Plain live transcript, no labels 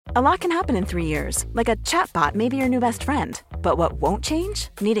A lot can happen in 3 years, like a chatbot may be your new best friend. But what won't change?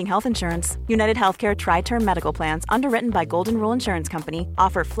 Needing health insurance. United Healthcare Tri-Term Medical Plans, underwritten by Golden Rule Insurance Company,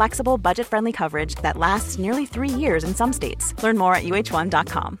 offer flexible, budget-friendly coverage that lasts nearly 3 years in some states. Learn more at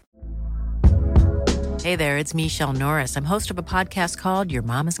uh1.com. Hey there, it's Michelle Norris. I'm host of a podcast called Your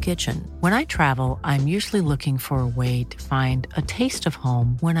Mama's Kitchen. When I travel, I'm usually looking for a way to find a taste of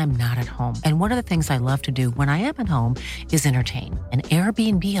home when I'm not at home. And one of the things I love to do when I am at home is entertain. And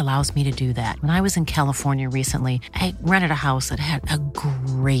Airbnb allows me to do that. When I was in California recently, I rented a house that had a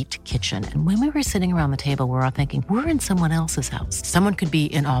great kitchen. And when we were sitting around the table, we were all thinking, we're in someone else's house. Someone could be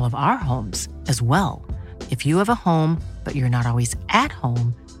in all of our homes as well. If you have a home, but you're not always at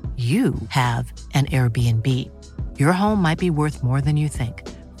home, you have an Airbnb. Your home might be worth more than you think.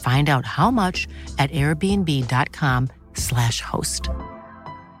 Find out how much at airbnb.com/host.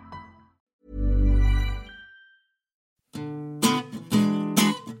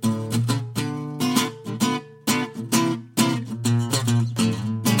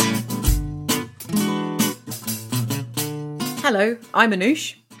 Hello, I'm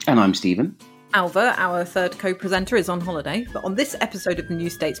Anoush. And I'm Stephen. Alva, our third co-presenter, is on holiday, but on this episode of the New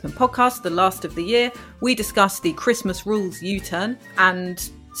Statesman podcast, the last of the year, we discuss the Christmas rules U-turn and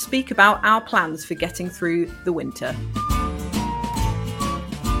speak about our plans for getting through the winter.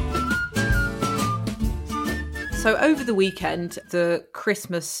 So over the weekend, the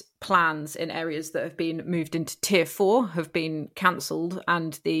Christmas plans in areas that have been moved into Tier 4 have been cancelled,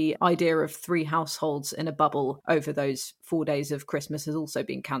 and the idea of 3 households in a bubble over those 4 days of Christmas has also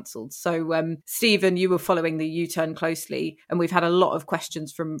been cancelled. So, Stephen, you were following the U-turn closely, and we've had a lot of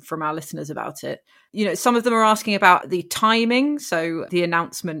questions from our listeners about it. You know, some of them are asking about the timing, so the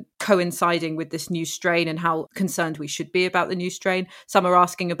announcement coinciding with this new strain and how concerned we should be about the new strain. Some are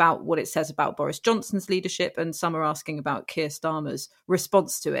asking about what it says about Boris Johnson's leadership, and some are asking about Keir Starmer's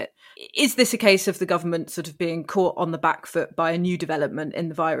response to it. Is this a case of the government sort of being caught on the back foot by a new development in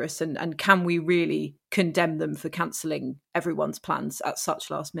the virus? And can we really condemn them for cancelling everyone's plans at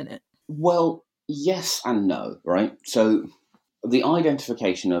such last minute? Well, yes and no, right? So the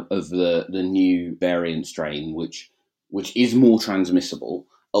identification of the new variant strain, which is more transmissible,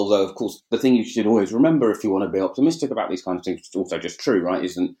 although, of course, the thing you should always remember if you want to be optimistic about these kinds of things, it's also just true, right,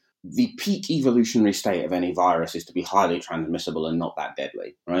 isn't the peak evolutionary state of any virus is to be highly transmissible and not that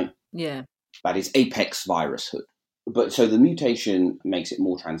deadly, right? Yeah. That is apex virushood. But so the mutation makes it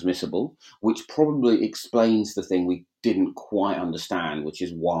more transmissible, which probably explains the thing we didn't quite understand, which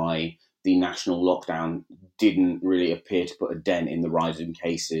is why the national lockdown didn't really appear to put a dent in the rise in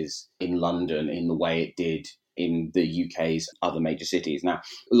cases in London in the way it did in the UK's other major cities. Now,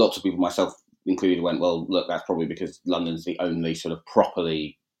 lots of people, myself included, went, well, look, that's probably because London's the only sort of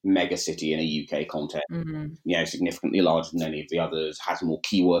properly mega city in a UK context, significantly larger than any of the others, has more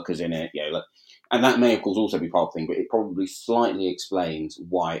key workers in it, and that may, of course, also be part of the thing, but it probably slightly explains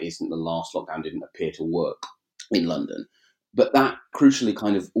why it isn't the last lockdown didn't appear to work in London. But that crucially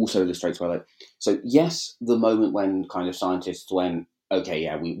kind of also illustrates why, so yes, the moment when kind of scientists went, okay,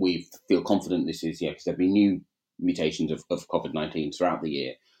 yeah, we feel confident this is, because there've been new mutations of COVID-19 throughout the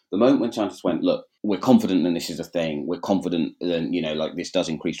year. The moment when scientists went, look, we're confident that this is a thing, we're confident that, this does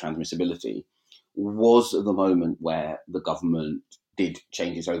increase transmissibility, was the moment where the government did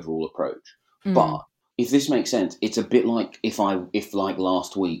change its overall approach. But if this makes sense, it's a bit like if like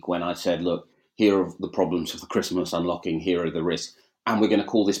last week when I said, look, here are the problems of the Christmas unlocking, here are the risks, and we're going to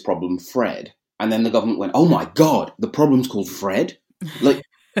call this problem Fred. And then the government went, oh my God, the problem's called Fred? Like,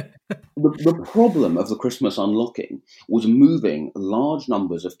 the problem of the Christmas unlocking was moving large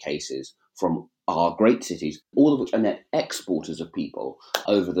numbers of cases from our great cities, all of which are net exporters of people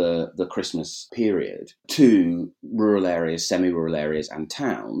over the Christmas period, to rural areas, semi-rural areas and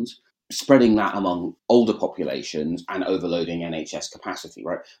towns, spreading that among older populations and overloading NHS capacity,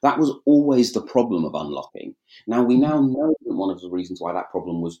 right? That was always the problem of unlocking. Now, we now know that one of the reasons why that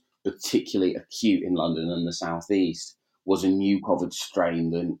problem was particularly acute in London and the South East was a new COVID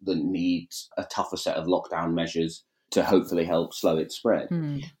strain that needs a tougher set of lockdown measures to hopefully help slow its spread.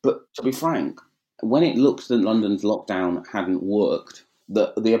 But to be frank, when it looked that London's lockdown hadn't worked,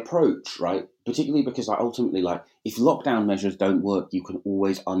 the approach, right, particularly because ultimately, if lockdown measures don't work, you can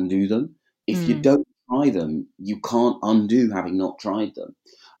always undo them. If you don't try them, you can't undo having not tried them.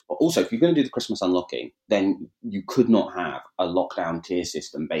 Also, if you're going to do the Christmas unlocking, then you could not have a lockdown tier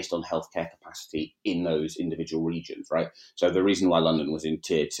system based on healthcare capacity in those individual regions, right? So the reason why London was in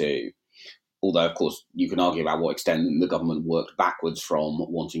tier 2, although, of course, you can argue about what extent the government worked backwards from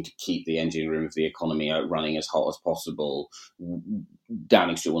wanting to keep the engine room of the economy running as hot as possible,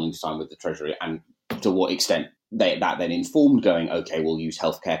 Downing Street wanting to sign with the Treasury, and to what extent that then informed going, okay, we'll use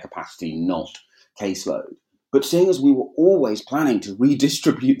healthcare capacity, not caseload. But seeing as we were always planning to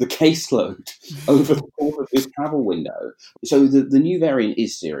redistribute the caseload over the course of this travel window, so the new variant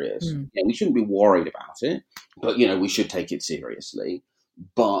is serious. We shouldn't be worried about it, but, we should take it seriously.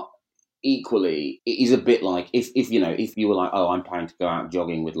 But equally, it is a bit like if you were like, oh, I'm planning to go out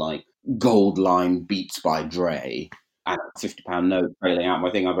jogging with like Gold Line Beats by Dre and a £50 note trailing out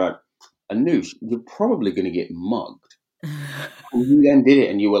my thing, I'm like, Anoush, you're probably going to get mugged. And you then did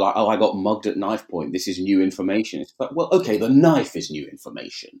it and you were like, oh, I got mugged at knife point. This is new information. It's like, well, okay, the knife is new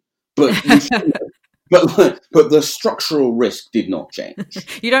information. But but the structural risk did not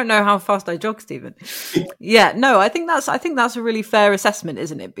change. You don't know how fast I jog, Stephen. Yeah, no, I think that's a really fair assessment,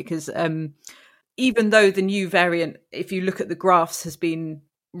 isn't it? Because even though the new variant, if you look at the graphs, has been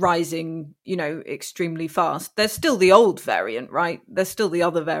rising, extremely fast, there's still the old variant, right? There's still the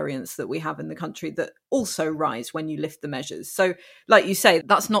other variants that we have in the country that also rise when you lift the measures. So, like you say,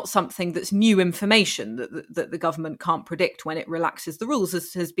 that's not something that's new information that the government can't predict when it relaxes the rules,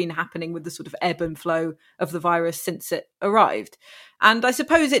 as has been happening with the sort of ebb and flow of the virus since it arrived. And I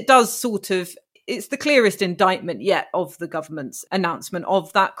suppose it does it's the clearest indictment yet of the government's announcement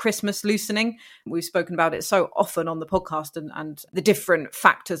of that Christmas loosening. We've spoken about it so often on the podcast and the different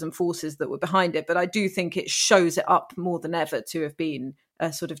factors and forces that were behind it. But I do think it shows it up more than ever to have been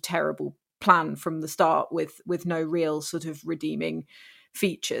a sort of terrible plan from the start with no real sort of redeeming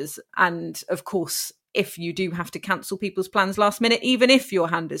features. And of course, if you do have to cancel people's plans last minute, even if your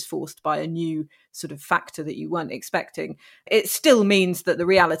hand is forced by a new sort of factor that you weren't expecting, it still means that the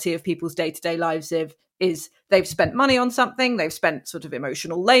reality of people's day-to-day lives is they've spent money on something, they've spent sort of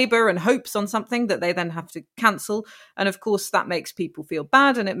emotional labour and hopes on something that they then have to cancel. And of course, that makes people feel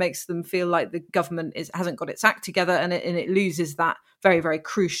bad and it makes them feel like the government hasn't got its act together, and it loses that very, very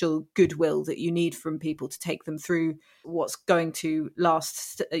crucial goodwill that you need from people to take them through what's going to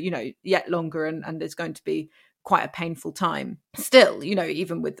last, yet longer and is going to be quite a painful time still,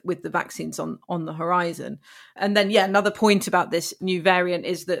 even with the vaccines on the horizon. And then, another point about this new variant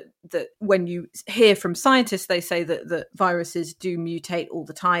is that when you hear from scientists, they say that viruses do mutate all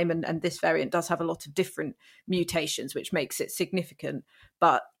the time. And this variant does have a lot of different mutations, which makes it significant.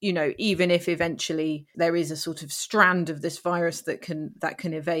 But, even if eventually there is a sort of strand of this virus that can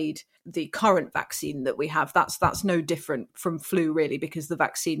evade the current vaccine that we have, that's no different from flu, really, because the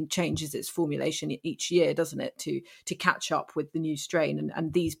vaccine changes its formulation each year, doesn't it, to catch up with the new strain.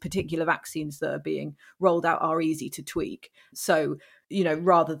 And these particular vaccines that are being rolled out are easy to tweak. So,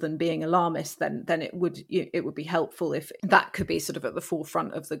 rather than being alarmist, then it would be helpful if that could be sort of at the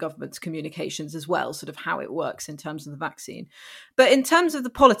forefront of the government's communications as well, sort of how it works in terms of the vaccine. But in terms of the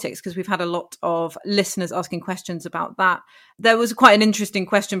politics, because we've had a lot of listeners asking questions about that, there was quite an interesting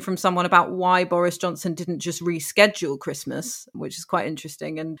question from someone about why Boris Johnson didn't just reschedule Christmas, which is quite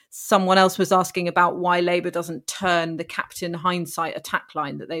interesting. And someone else was asking about why Labour doesn't turn the Captain Hindsight attack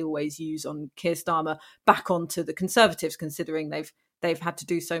line that they always use on Keir Starmer back onto the Conservatives, considering they've had to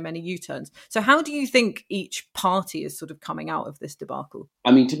do so many U-turns. So how do you think each party is sort of coming out of this debacle?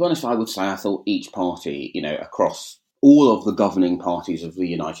 I mean, to be honest, I would say I thought each party, across all of the governing parties of the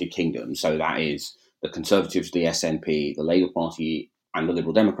United Kingdom, so that is the Conservatives, the SNP, the Labour Party and the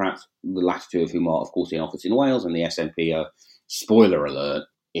Liberal Democrats, the latter two of whom are, of course, in office in Wales, and the SNP are, spoiler alert,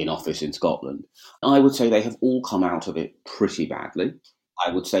 in office in Scotland. I would say they have all come out of it pretty badly.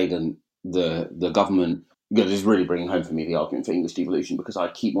 I would say that the government... This is really bringing home for me the argument for English devolution, because I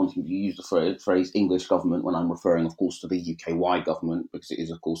keep wanting to use the phrase English government when I'm referring, of course, to the UK-wide government, because it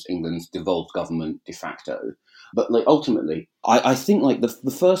is, of course, England's devolved government de facto. But ultimately, I think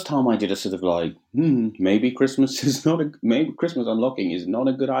the first time I did a sort of maybe Christmas unlocking is not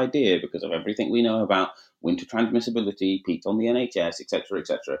a good idea because of everything we know about winter transmissibility, peaked on the NHS,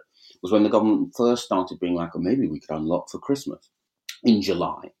 etc., was when the government first started being like, oh, maybe we could unlock for Christmas in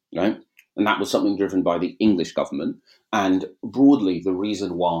July, right? And that was something driven by the English government. And broadly, the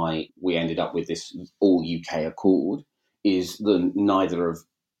reason why we ended up with this all-UK accord is that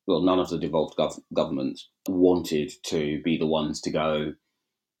none of the devolved governments wanted to be the ones to go,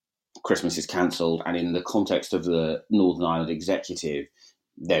 Christmas is cancelled. And in the context of the Northern Ireland executive,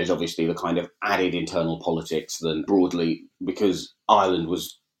 there's obviously the kind of added internal politics than broadly, because Ireland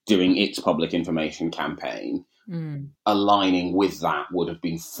was doing its public information campaign. Aligning with that would have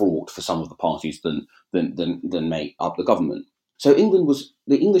been fraught for some of the parties than make up the government. So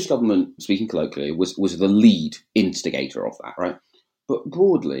the English government, speaking colloquially, was the lead instigator of that, right? But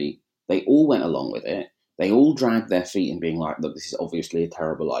broadly, they all went along with it. They all dragged their feet in being like, look, this is obviously a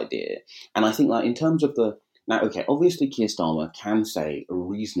terrible idea. And I think in terms of obviously Keir Starmer can say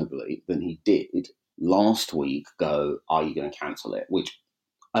reasonably that he did last week go, are you going to cancel it? Which,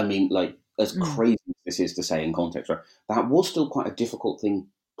 I mean, like, as crazy as this is to say in context, right, that was still quite a difficult thing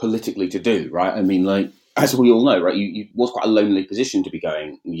politically to do, right? I mean, like, as we all know, right, you was quite a lonely position to be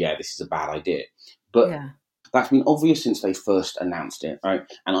going, yeah, this is a bad idea. But that's been obvious since they first announced it, right?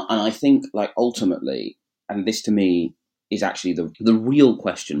 And I think, like, ultimately, and this to me is actually the real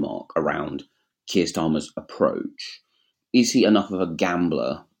question mark around Keir Starmer's approach. Is he enough of a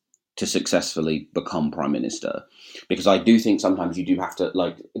gambler to successfully become Prime Minister? Because I do think sometimes you do have to,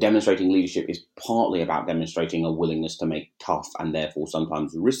 like, demonstrating leadership is partly about demonstrating a willingness to make tough and therefore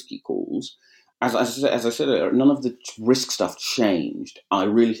sometimes risky calls. As I said, none of the risk stuff changed. I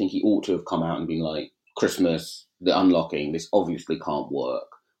really think he ought to have come out and been like, Christmas, the unlocking, this obviously can't work.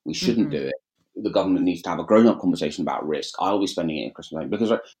 We shouldn't do it. The government needs to have a grown-up conversation about risk. I'll be spending it at Christmas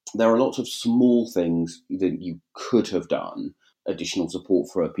because there are lots of small things that you could have done. Additional support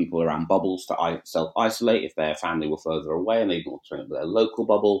for people around bubbles to self-isolate if their family were further away and they didn't want to turn up their local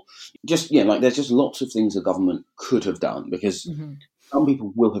bubble. Just, there's just lots of things the government could have done because some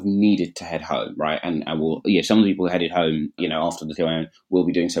people will have needed to head home, right? And some of the people who headed home, after the 2 a.m. will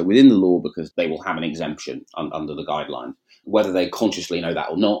be doing so within the law because they will have an exemption under the guidelines. Whether they consciously know that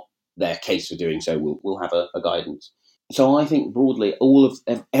or not, their case for doing so will have a guidance. So I think broadly,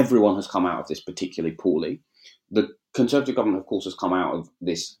 everyone has come out of this particularly poorly. The Conservative government, of course, has come out of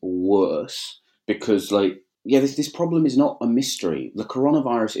this worse because, this problem is not a mystery. The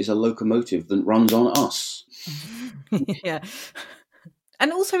coronavirus is a locomotive that runs on us. Yeah.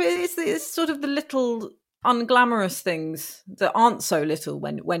 And also, it's sort of the little unglamorous things that aren't so little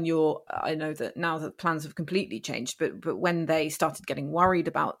when you're, I know that now that plans have completely changed, but when they started getting worried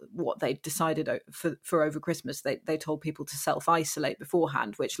about what they decided for over Christmas, they told people to self-isolate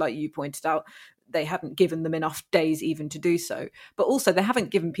beforehand, which, like you pointed out, they hadn't given them enough days even to do so. But also they haven't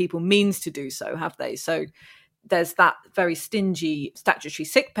given people means to do so, have they? So there's that very stingy statutory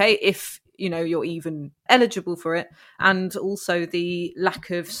sick pay if you're even eligible for it, and also the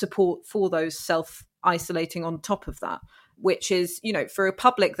lack of support for those self-isolating on top of that, which is, for a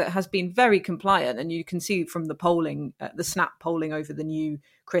public that has been very compliant, and you can see from the polling, the snap polling over the new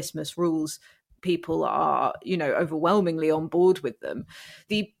Christmas rules, people are, overwhelmingly on board with them.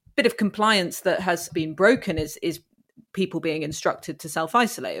 The bit of compliance that has been broken is people being instructed to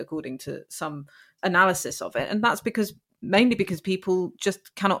self-isolate according to some analysis of it. And that's mainly because people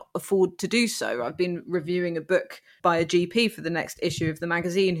just cannot afford to do so. I've been reviewing a book by a GP for the next issue of the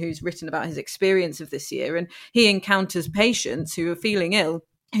magazine who's written about his experience of this year. And he encounters patients who are feeling ill,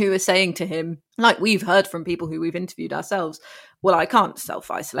 who are saying to him, like we've heard from people who we've interviewed ourselves, well, I can't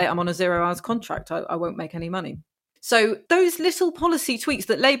self-isolate. I'm on a 0 hours contract. I won't make any money. So those little policy tweaks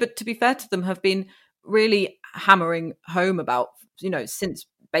that Labour, to be fair to them, have been really hammering home about, since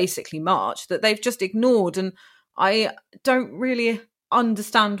basically March, that they've just ignored. And I don't really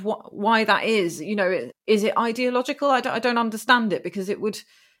understand why that is. Is it ideological? I don't understand it, because it would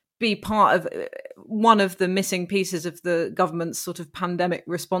be part of one of the missing pieces of the government's sort of pandemic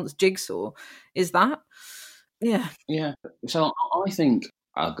response jigsaw. Is that? Yeah. Yeah. So I think,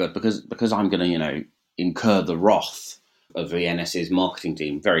 good, because I'm going to, incur the wrath of the NS's marketing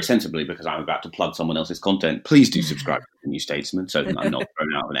team very sensibly because I'm about to plug someone else's content. Please do subscribe to the New Statesman so that I'm not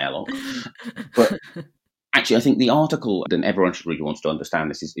thrown out of an airlock. But actually, I think the article that everyone should really want to understand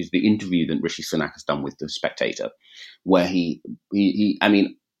this is the interview that Rishi Sunak has done with The Spectator, where he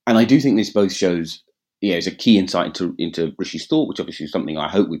and I do think this both shows, is a key insight into Rishi's thought, which obviously is something I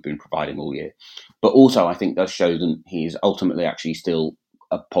hope we've been providing all year, but also I think does show that he's ultimately actually still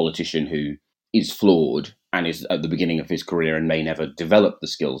a politician who is flawed and is at the beginning of his career and may never develop the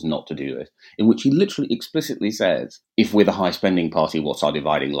skills not to do this, in which he literally explicitly says, if we're the high spending party, what's our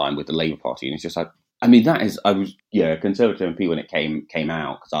dividing line with the Labour Party? And it's just like, that is, I was, Conservative MP when it came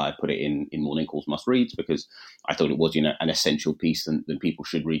out, because I put it in Morning Call's Must Reads, because I thought it was, an essential piece that people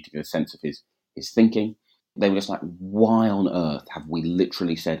should read to get a sense of his thinking. They were just like, why on earth have we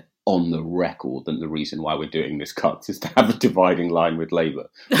literally said on the record that the reason why we're doing this cut is to have a dividing line with Labour?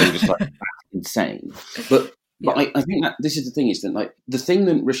 They were just like, that's insane. But I think that this is the thing, is that the thing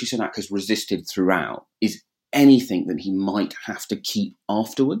that Rishi Sunak has resisted throughout is anything that he might have to keep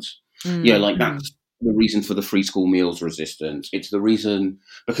afterwards. That's the reason for the free school meals resistance. It's the reason,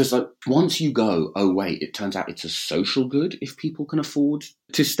 because once you go, oh wait, it turns out it's a social good if people can afford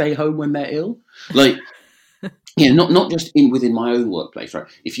to stay home when they're ill. Not just within my own workplace, right?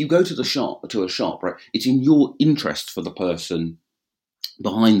 If you go to a shop, right, it's in your interest for the person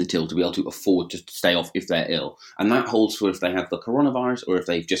behind the till to be able to afford to stay off if they're ill. And that holds for if they have the coronavirus or if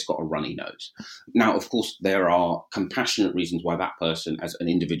they've just got a runny nose. Now, of course, there are compassionate reasons why that person, as an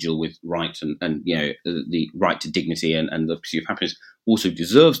individual with rights and you know, the right to dignity and the pursuit of happiness, also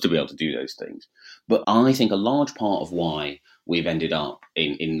deserves to be able to do those things. But I think a large part of why we've ended up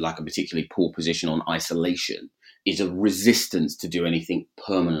in like a particularly poor position on isolation is a resistance to do anything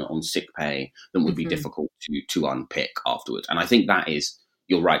permanent on sick pay that would be difficult to unpick afterwards. And I think that is,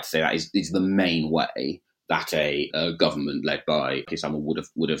 you're right to say, that is the main way that a government led by Keir Starmer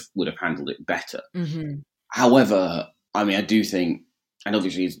would have handled it better. Mm-hmm. However, I mean, I do think, and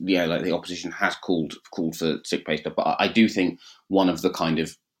obviously, yeah, like the opposition has called for sick pay stuff, but I do think one of the kind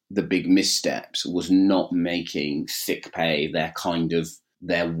of the big missteps was not making sick pay their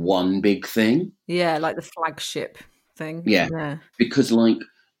one big thing. Yeah, like the flagship thing. Yeah. Because like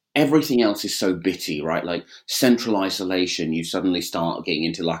everything else is so bitty, right? Like central isolation, you suddenly start getting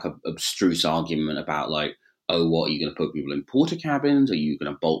into like a abstruse argument about like, oh, what, are you going to put people in porta cabins? Are you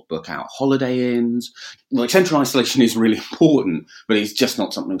going to bulk book out holiday inns? Like central isolation is really important, but it's just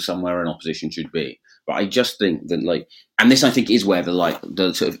not something somewhere an opposition should be. But I just think that like, and this I think is where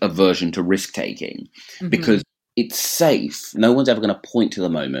the sort of aversion to risk taking, because it's safe. No one's ever going to point to the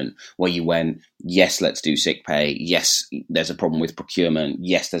moment where you went, yes, let's do sick pay. Yes, there's a problem with procurement.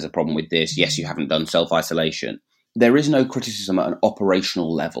 Yes, there's a problem with this. Yes, you haven't done self-isolation. There is no criticism at an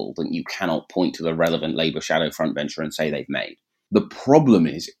operational level that you cannot point to the relevant Labour shadow frontbencher and say they've made. The problem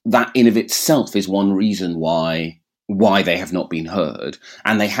is that in of itself is one reason why they have not been heard,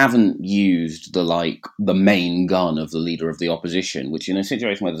 and they haven't used the main gun of the leader of the opposition, which in a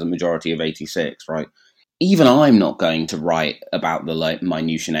situation where there's a majority of 86, right? Even I'm not going to write about the like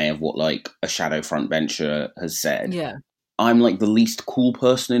minutiae of what like a shadow frontbencher has said. Yeah. I'm like the least cool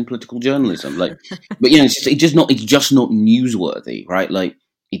person in political journalism. Like, but you know, it's just not newsworthy, right? Like,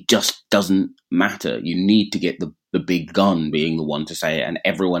 it just doesn't matter. You need to get the big gun being the one to say it, and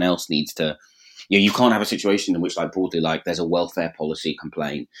everyone else needs to. You know, you can't have a situation in which, like, broadly, like, there's a welfare policy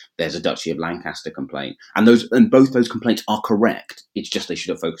complaint, there's a Duchy of Lancaster complaint, and both those complaints are correct. It's just they should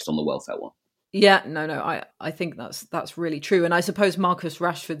have focused on the welfare one. Yeah, no, I think that's really true, and I suppose Marcus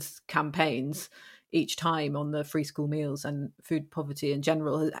Rashford's campaigns each time on the free school meals and food poverty in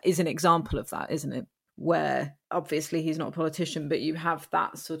general is an example of that, isn't it? Where obviously he's not a politician, but you have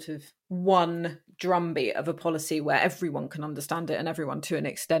that sort of one drumbeat of a policy where everyone can understand it and everyone to an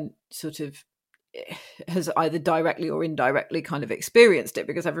extent sort of has either directly or indirectly kind of experienced it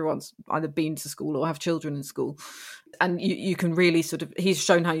because everyone's either been to school or have children in school. And you can really sort of, he's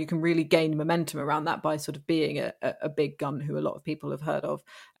shown how you can really gain momentum around that by sort of being a big gun who a lot of people have heard of,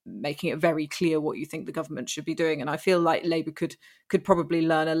 making it very clear what you think the government should be doing. And I feel like Labour could probably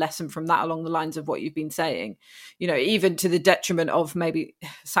learn a lesson from that along the lines of what you've been saying, you know, even to the detriment of maybe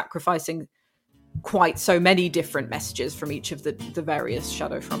sacrificing quite so many different messages from each of the various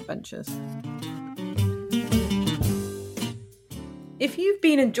shadow frontbenchers. If you've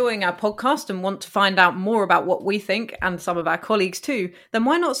been enjoying our podcast and want to find out more about what we think, and some of our colleagues too, then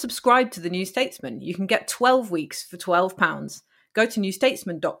why not subscribe to The New Statesman? You can get 12 weeks for £12. Go to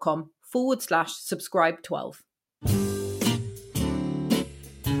newstatesman.com/subscribe12.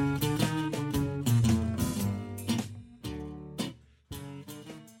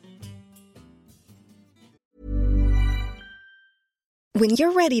 When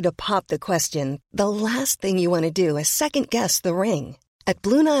you're ready to pop the question, the last thing you want to do is second-guess the ring. At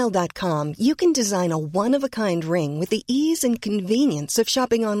BlueNile.com, you can design a one-of-a-kind ring with the ease and convenience of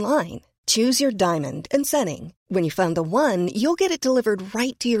shopping online. Choose your diamond and setting. When you find the one, you'll get it delivered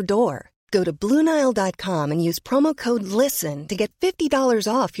right to your door. Go to BlueNile.com and use promo code LISTEN to get $50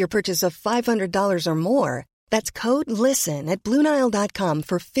 off your purchase of $500 or more. That's code LISTEN at BlueNile.com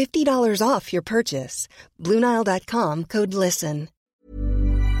for $50 off your purchase. BlueNile.com, code LISTEN.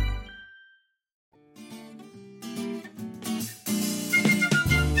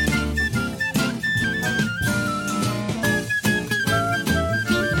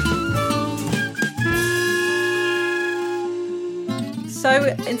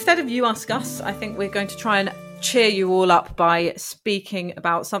 So instead of you ask us, I think we're going to try and cheer you all up by speaking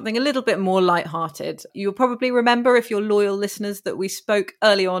about something a little bit more lighthearted. You'll probably remember, if you're loyal listeners, that we spoke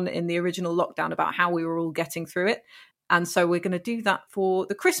early on in the original lockdown about how we were all getting through it. And so we're going to do that for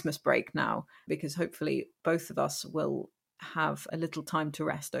the Christmas break now, because hopefully both of us will have a little time to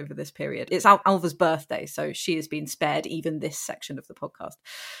rest over this period. It's Alva's birthday, so she has been spared even this section of the podcast.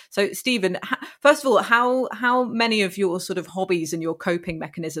 So Stephen, first of all, how many of your sort of hobbies and your coping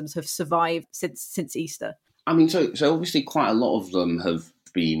mechanisms have survived since Easter? I mean, so obviously quite a lot of them have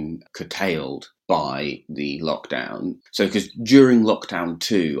been curtailed by the lockdown. So, because during lockdown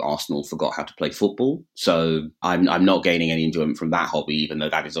 2, Arsenal forgot how to play football. So I'm not gaining any enjoyment from that hobby, even though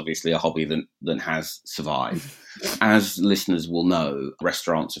that is obviously a hobby that has survived. As listeners will know,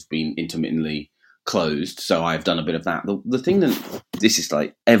 restaurants have been intermittently closed, so I've done a bit of that. The thing that, this is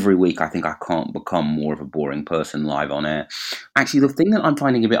like every week I think I can't become more of a boring person live on air. Actually, the thing that I'm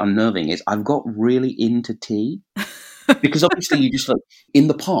finding a bit unnerving is I've got really into tea. Because obviously you just, like, in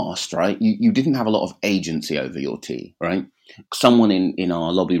the past, right, you didn't have a lot of agency over your tea, right? Someone in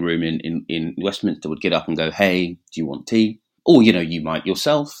our lobby room in Westminster would get up and go, hey, do you want tea? Or, you might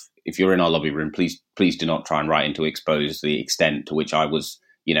yourself. If you're in our lobby room, please do not try and write in to expose the extent to which I was,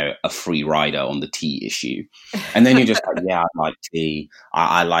 a free rider on the tea issue. And then you're just like, yeah, I like tea.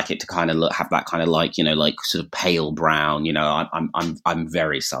 I like it to kind of have that kind of like sort of pale brown. I'm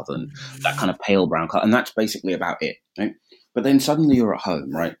very southern, that kind of pale brown color, and that's basically about it. Right? But then suddenly you're at home,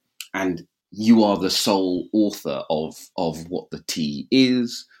 right, and you are the sole author of what the tea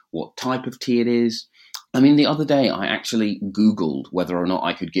is, what type of tea it is. I mean, the other day I actually Googled whether or not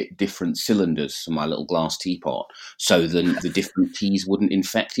I could get different cylinders for my little glass teapot so then the different teas wouldn't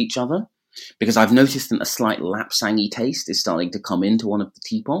infect each other. Because I've noticed that a slight lapsangy taste is starting to come into one of the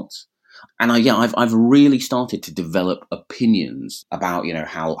teapots. And I've really started to develop opinions about,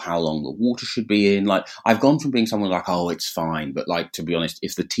 how long the water should be in. Like, I've gone from being someone like, oh, it's fine, but like, to be honest,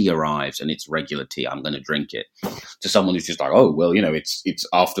 if the tea arrives and it's regular tea, I'm going to drink it, to someone who's just like, oh, well, it's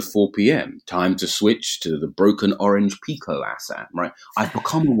after 4 p.m, time to switch to the broken orange Pico Assam, right? I've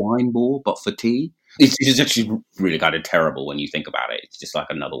become a wine bore, but for tea. It's actually really kind of terrible when you think about it. It's just like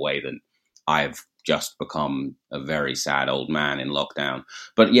another way that I've just become a very sad old man in lockdown.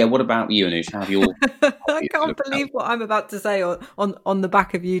 But yeah, what about you, Anush? How have you all... I can't believe what I'm about to say on the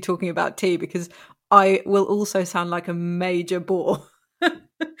back of you talking about tea, because I will also sound like a major bore.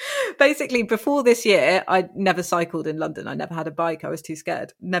 Basically, before this year, I never cycled in London. I never had a bike. I was too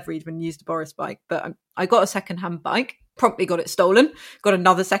scared. Never even used a Boris bike. But I got a secondhand bike, promptly got it stolen, got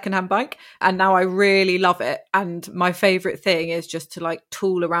another secondhand bike, and now I really love it. And my favourite thing is just to like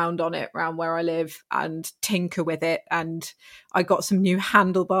tool around on it around where I live and tinker with it. And I got some new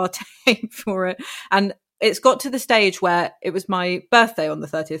handlebar tape for it. And it's got to the stage where it was my birthday on the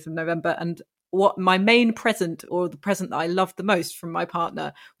 30th of November, and what my main present, or the present that I loved the most from my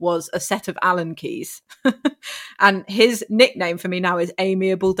partner, was a set of Allen keys. And his nickname for me now is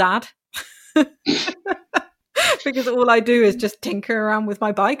Amiable Dad. Because all I do is just tinker around with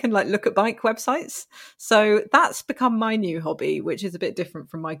my bike and like look at bike websites. So that's become my new hobby, which is a bit different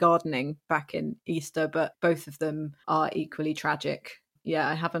from my gardening back in Easter, but both of them are equally tragic. Yeah,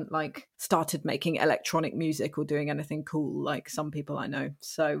 I haven't like started making electronic music or doing anything cool like some people I know.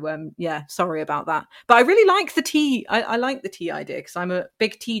 So yeah, sorry about that. But I really like the tea. I like the tea idea because I'm a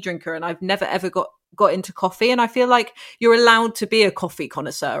big tea drinker and I've never ever got into coffee. And I feel like you're allowed to be a coffee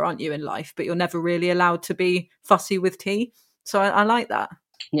connoisseur, aren't you, in life? But you're never really allowed to be fussy with tea. So I like that.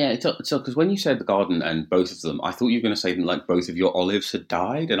 Yeah, so because when you said the garden and both of them, I thought you were going to say that like both of your olives had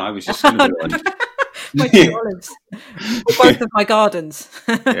died, and I was just going to be like... My two olives. Both of my gardens.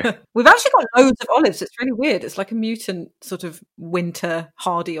 Yeah. We've actually got loads of olives. It's really weird. It's like a mutant sort of winter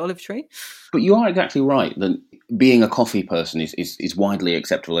hardy olive tree. But you are exactly right that being a coffee person is widely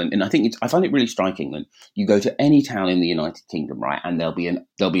acceptable, and I think I find it really striking that you go to any town in the United Kingdom, right, and there'll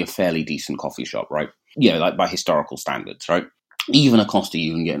be a fairly decent coffee shop, right? Yeah, like by historical standards, right? Even a Costa,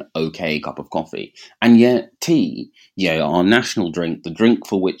 you can get an okay cup of coffee. And yet tea, our national drink, the drink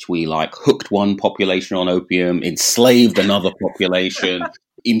for which we like hooked one population on opium, enslaved another population,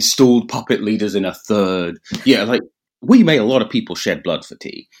 installed puppet leaders in a third. Yeah, like we made a lot of people shed blood for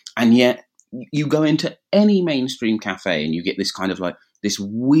tea. And yet you go into any mainstream cafe and you get this kind of like this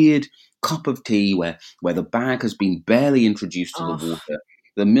weird cup of tea where the bag has been barely introduced to the water.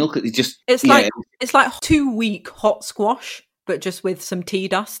 The milk is just... It's like 2 week hot squash, but just with some tea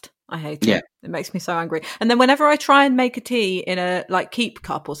dust. I hate it. It makes me so angry. And then whenever I try and make a tea in a like keep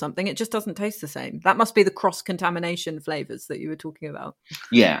cup or something, it just doesn't taste the same. That must be the cross-contamination flavours that you were talking about.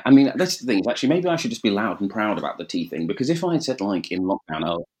 Yeah, I mean, that's the thing. Actually, maybe I should just be loud and proud about the tea thing, because if I had said like in lockdown,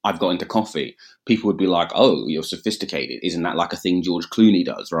 oh, I've got into coffee, people would be like, oh, you're sophisticated. Isn't that like a thing George Clooney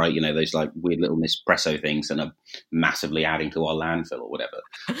does, right? Those like weird little Nespresso things and are massively adding to our landfill or whatever.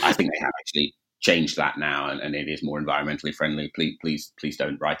 I think they have actually changed that now, and it is more environmentally friendly. Please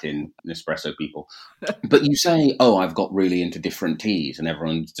don't write in Nespresso people. But you say, oh, I've got really into different teas, and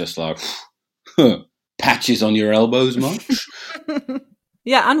everyone's just like, patches on your elbows much?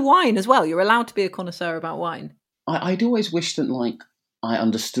 Yeah, and wine as well. You're allowed to be a connoisseur about wine. I'd always wished that like I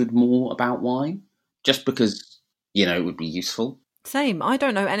understood more about wine, just because it would be useful. Same. I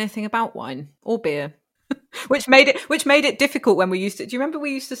don't know anything about wine or beer. Which made it difficult when we used to. Do you remember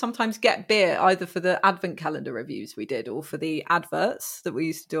we used to sometimes get beer either for the advent calendar reviews we did or for the adverts that we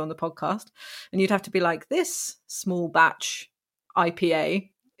used to do on the podcast, and you'd have to be like, this small batch IPA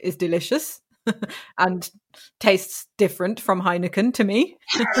is delicious and tastes different from Heineken to me.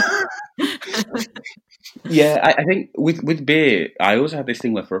 Yeah, I think with beer, I also had this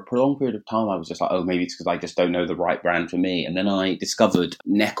thing where for a prolonged period of time I was just like, oh, maybe it's because I just don't know the right brand for me. And then I discovered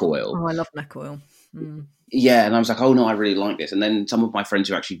neck oil. Oh, I love neck oil. Mm. Yeah, and I was like, oh no, I really like this. And then some of my friends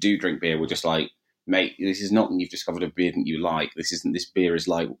who actually do drink beer were just like, mate, this is not you've discovered a beer that you like. This beer is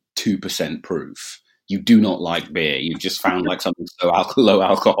like 2% proof. You do not like beer. You've just found like something so low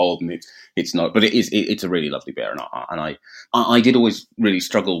alcohol, and it's not. But it's a really lovely beer, and I did always really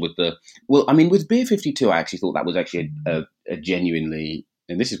struggle with with Beer 52. I actually thought that was actually a genuinely,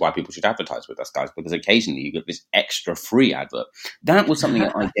 and this is why people should advertise with us, guys, because occasionally you get this extra free advert. That was something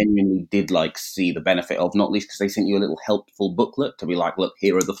that I genuinely did like see the benefit of, not least because they sent you a little helpful booklet to be like, look,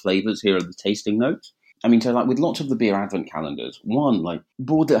 here are the flavors, here are the tasting notes. I mean, so like with lots of the beer advent calendars, one, like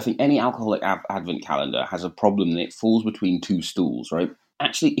broadly, I think any alcoholic advent calendar has a problem that it falls between two stools, right?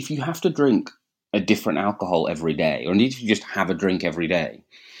 Actually, if you have to drink a different alcohol every day, or indeed if you just have a drink every day,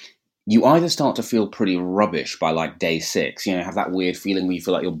 you either start to feel pretty rubbish by like day 6, have that weird feeling where you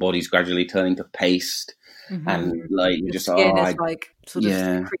feel like your body's gradually turning to paste, and like you're just skin is like sort of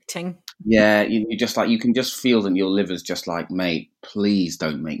secreting. Yeah, you just like, you can just feel that your liver's just like, mate, please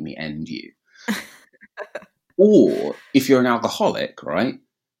don't make me end you. Or if you're an alcoholic, right,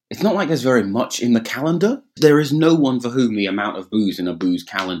 it's not like there's very much in the calendar. There is no one for whom the amount of booze in a booze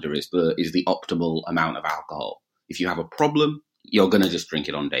calendar is the optimal amount of alcohol. If you have a problem, you're going to just drink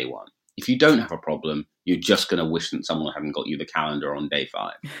it on day 1. If you don't have a problem, you're just going to wish that someone hadn't got you the calendar on day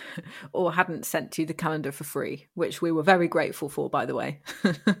 5. Or hadn't sent you the calendar for free, which we were very grateful for, by the way.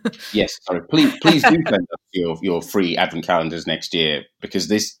 Yes, sorry. Please do send us your free advent calendars next year, because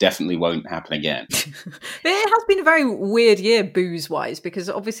this definitely won't happen again. It has been a very weird year booze-wise, because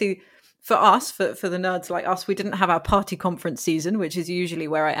obviously for us, for the nerds like us, we didn't have our party conference season, which is usually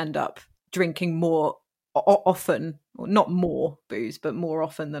where I end up drinking more often, or not more booze, but more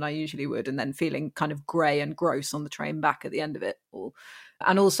often than I usually would, and then feeling kind of grey and gross on the train back at the end of it all.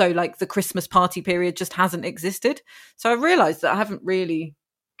 And also like the Christmas party period just hasn't existed. So I realised that I haven't really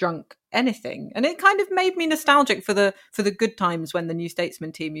drunk anything. And it kind of made me nostalgic for the good times when the New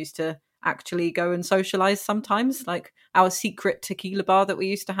Statesman team used to actually go and socialise sometimes, like our secret tequila bar that we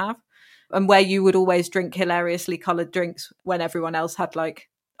used to have, and where you would always drink hilariously coloured drinks when everyone else had like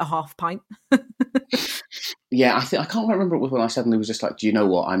a half pint. Yeah, I can't remember it was when I suddenly was just like, do you know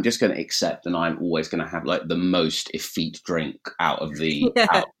what? I'm just going to accept, and I'm always going to have like the most effete drink out of the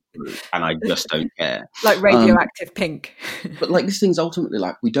group, and I just don't care. Like radioactive pink. But like this thing's ultimately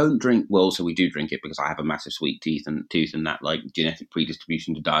like, we don't drink, well, so we do drink it because I have a massive sweet tooth and that like genetic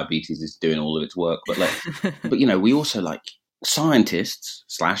predisposition to diabetes is doing all of its work. But like, but we also like scientists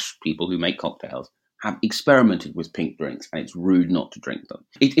 / people who make cocktails have experimented with pink drinks, and it's rude not to drink them.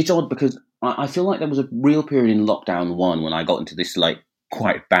 It's odd because I feel like there was a real period in lockdown 1 when I got into this like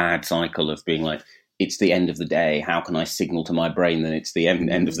quite bad cycle of being like, it's the end of the day. How can I signal to my brain that it's the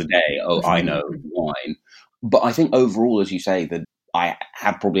end of the day? Oh, I know, wine. But I think overall, as you say, that I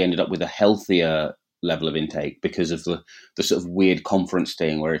have probably ended up with a healthier level of intake because of the sort of weird conference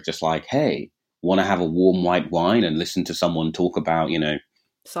thing where it's just like, hey, want to have a warm white wine and listen to someone talk about,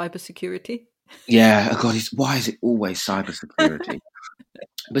 cybersecurity. Yeah, God, why is it always cybersecurity?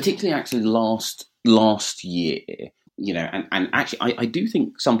 Particularly, actually, last year, and actually, I do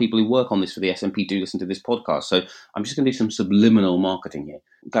think some people who work on this for the SNP do listen to this podcast. So I'm just going to do some subliminal marketing here,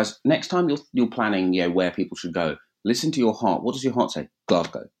 guys. Next time you're planning, where people should go, listen to your heart. What does your heart say?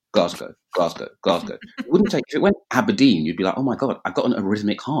 Glasgow, Glasgow, Glasgow, Glasgow. It wouldn't take, if it went Aberdeen, you'd be like, oh my God, I've got an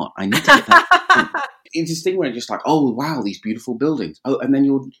arrhythmic heart. I need to get that. It's this thing where it's just like, oh wow, these beautiful buildings. Oh, and then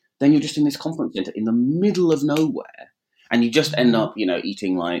you're just in this conference center in the middle of nowhere, and you just end up,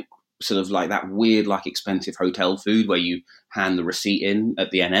 eating like sort of like that weird, like expensive hotel food where you hand the receipt in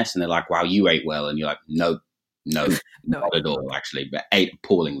at the NS, and they're like, wow, you ate well, and you're like, no, not at all, actually, but ate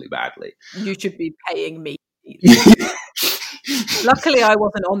appallingly badly. You should be paying me. Luckily, I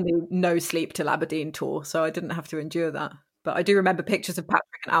wasn't on the no sleep till Aberdeen tour, so I didn't have to endure that. But I do remember pictures of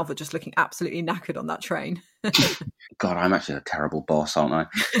Patrick and Alva just looking absolutely knackered on that train. God, I'm actually a terrible boss, aren't I?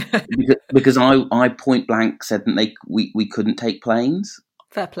 because I point blank said that we couldn't take planes.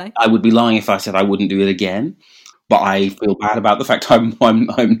 Fair play. I would be lying if I said I wouldn't do it again. But I feel bad about the fact I'm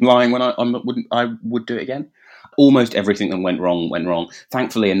lying when I would do it again. Almost everything that went wrong.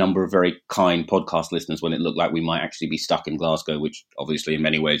 Thankfully, a number of very kind podcast listeners, when it looked like we might actually be stuck in Glasgow, which obviously in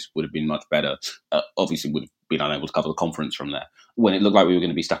many ways would have been much better, obviously would have been unable to cover the conference from there. When it looked like we were going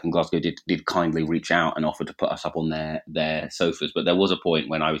to be stuck in Glasgow, did kindly reach out and offer to put us up on their sofas. But there was a point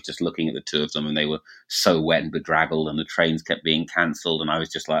when I was just looking at the two of them and they were so wet and bedraggled and the trains kept being cancelled. And I was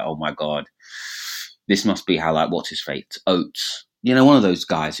just like, oh my God, this must be how, like, what's his fate? Oates. You know, one of those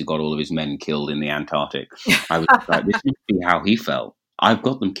guys who got all of his men killed in the Antarctic. I was like, this must be how he felt. I've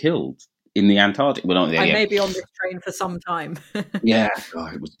got them killed in the Antarctic. Well, I may be on this train for some time. Yeah.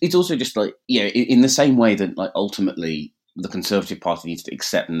 God, it's also just like, in the same way that, like, ultimately the Conservative Party needs to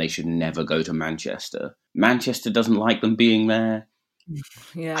accept and they should never go to Manchester. Manchester doesn't like them being there.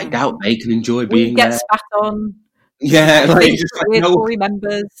 Yeah. I doubt they can enjoy being there. We get spat on. Yeah, like, we're Tory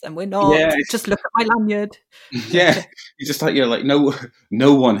members and we're not. Yeah, just look at my lanyard. Yeah, it's just like,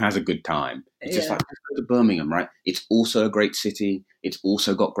 no one has a good time. It's just like, let's go to Birmingham, right? It's also a great city. It's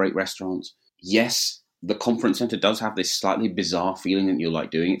also got great restaurants. Yes, the conference centre does have this slightly bizarre feeling that you're like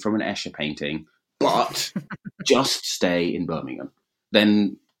doing it from an Escher painting, but just stay in Birmingham.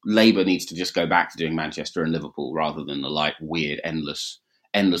 Then Labour needs to just go back to doing Manchester and Liverpool rather than the like weird endless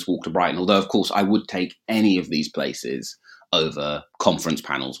walk to Brighton. Although, of course, I would take any of these places over conference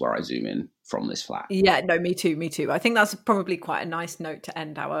panels where I zoom in from this flat. Yeah, no, me too. I think that's probably quite a nice note to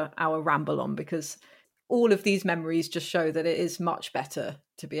end our ramble on, because all of these memories just show that it is much better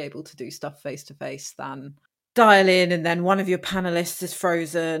to be able to do stuff face to face than dial in and then one of your panelists is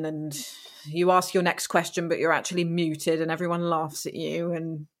frozen and you ask your next question but you're actually muted and everyone laughs at you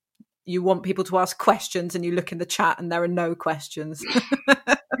and you want people to ask questions and you look in the chat and there are no questions.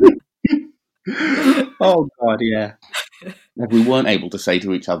 Oh, God, yeah. We weren't able to say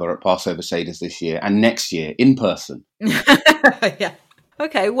to each other at Passover Seder's this year and next year in person. Yeah.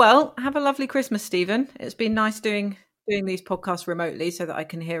 Okay, well, have a lovely Christmas, Stephen. It's been nice doing these podcasts remotely so that I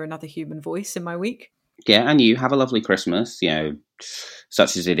can hear another human voice in my week. Yeah, and you have a lovely Christmas,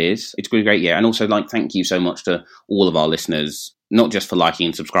 such as it is. It's been a great year. And also, thank you so much to all of our listeners, not just for liking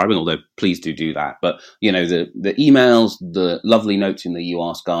and subscribing, although please do that, but, the emails, the lovely notes in the You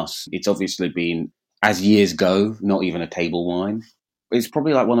Ask Us. It's obviously been, as years go, not even a table wine. It's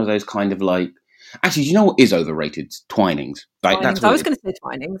probably like one of those kind of like, actually, do you know what is overrated? Twinings. Twinings. That's what I was going to say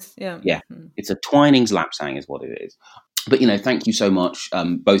Twinings. Yeah. Yeah. It's a Twinings lapsang is what it is. But, thank you so much,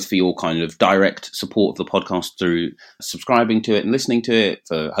 both for your kind of direct support of the podcast through subscribing to it and listening to it,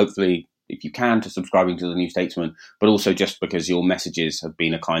 for hopefully, if you can, to subscribing to the New Statesman, but also just because your messages have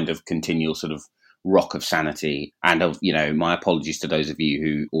been a kind of continual sort of rock of sanity. And, my apologies to those of you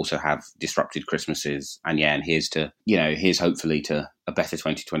who also have disrupted Christmases. And here's hopefully to a better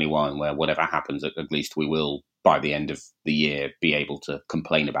 2021 where whatever happens, at least we will, by the end of the year, be able to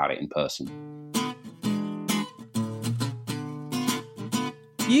complain about it in person.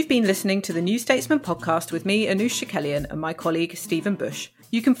 You've been listening to the New Statesman podcast with me, Anoosh Shakelian, and my colleague, Stephen Bush.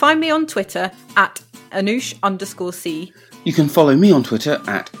 You can find me on Twitter at Anoosh_C. You can follow me on Twitter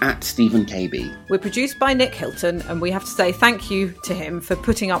at StephenKB. We're produced by Nick Hilton, and we have to say thank you to him for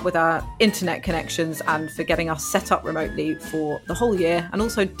putting up with our internet connections and for getting us set up remotely for the whole year, and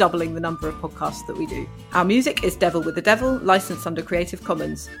also doubling the number of podcasts that we do. Our music is Devil with the Devil, licensed under Creative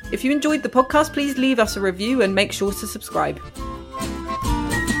Commons. If you enjoyed the podcast, please leave us a review and make sure to subscribe.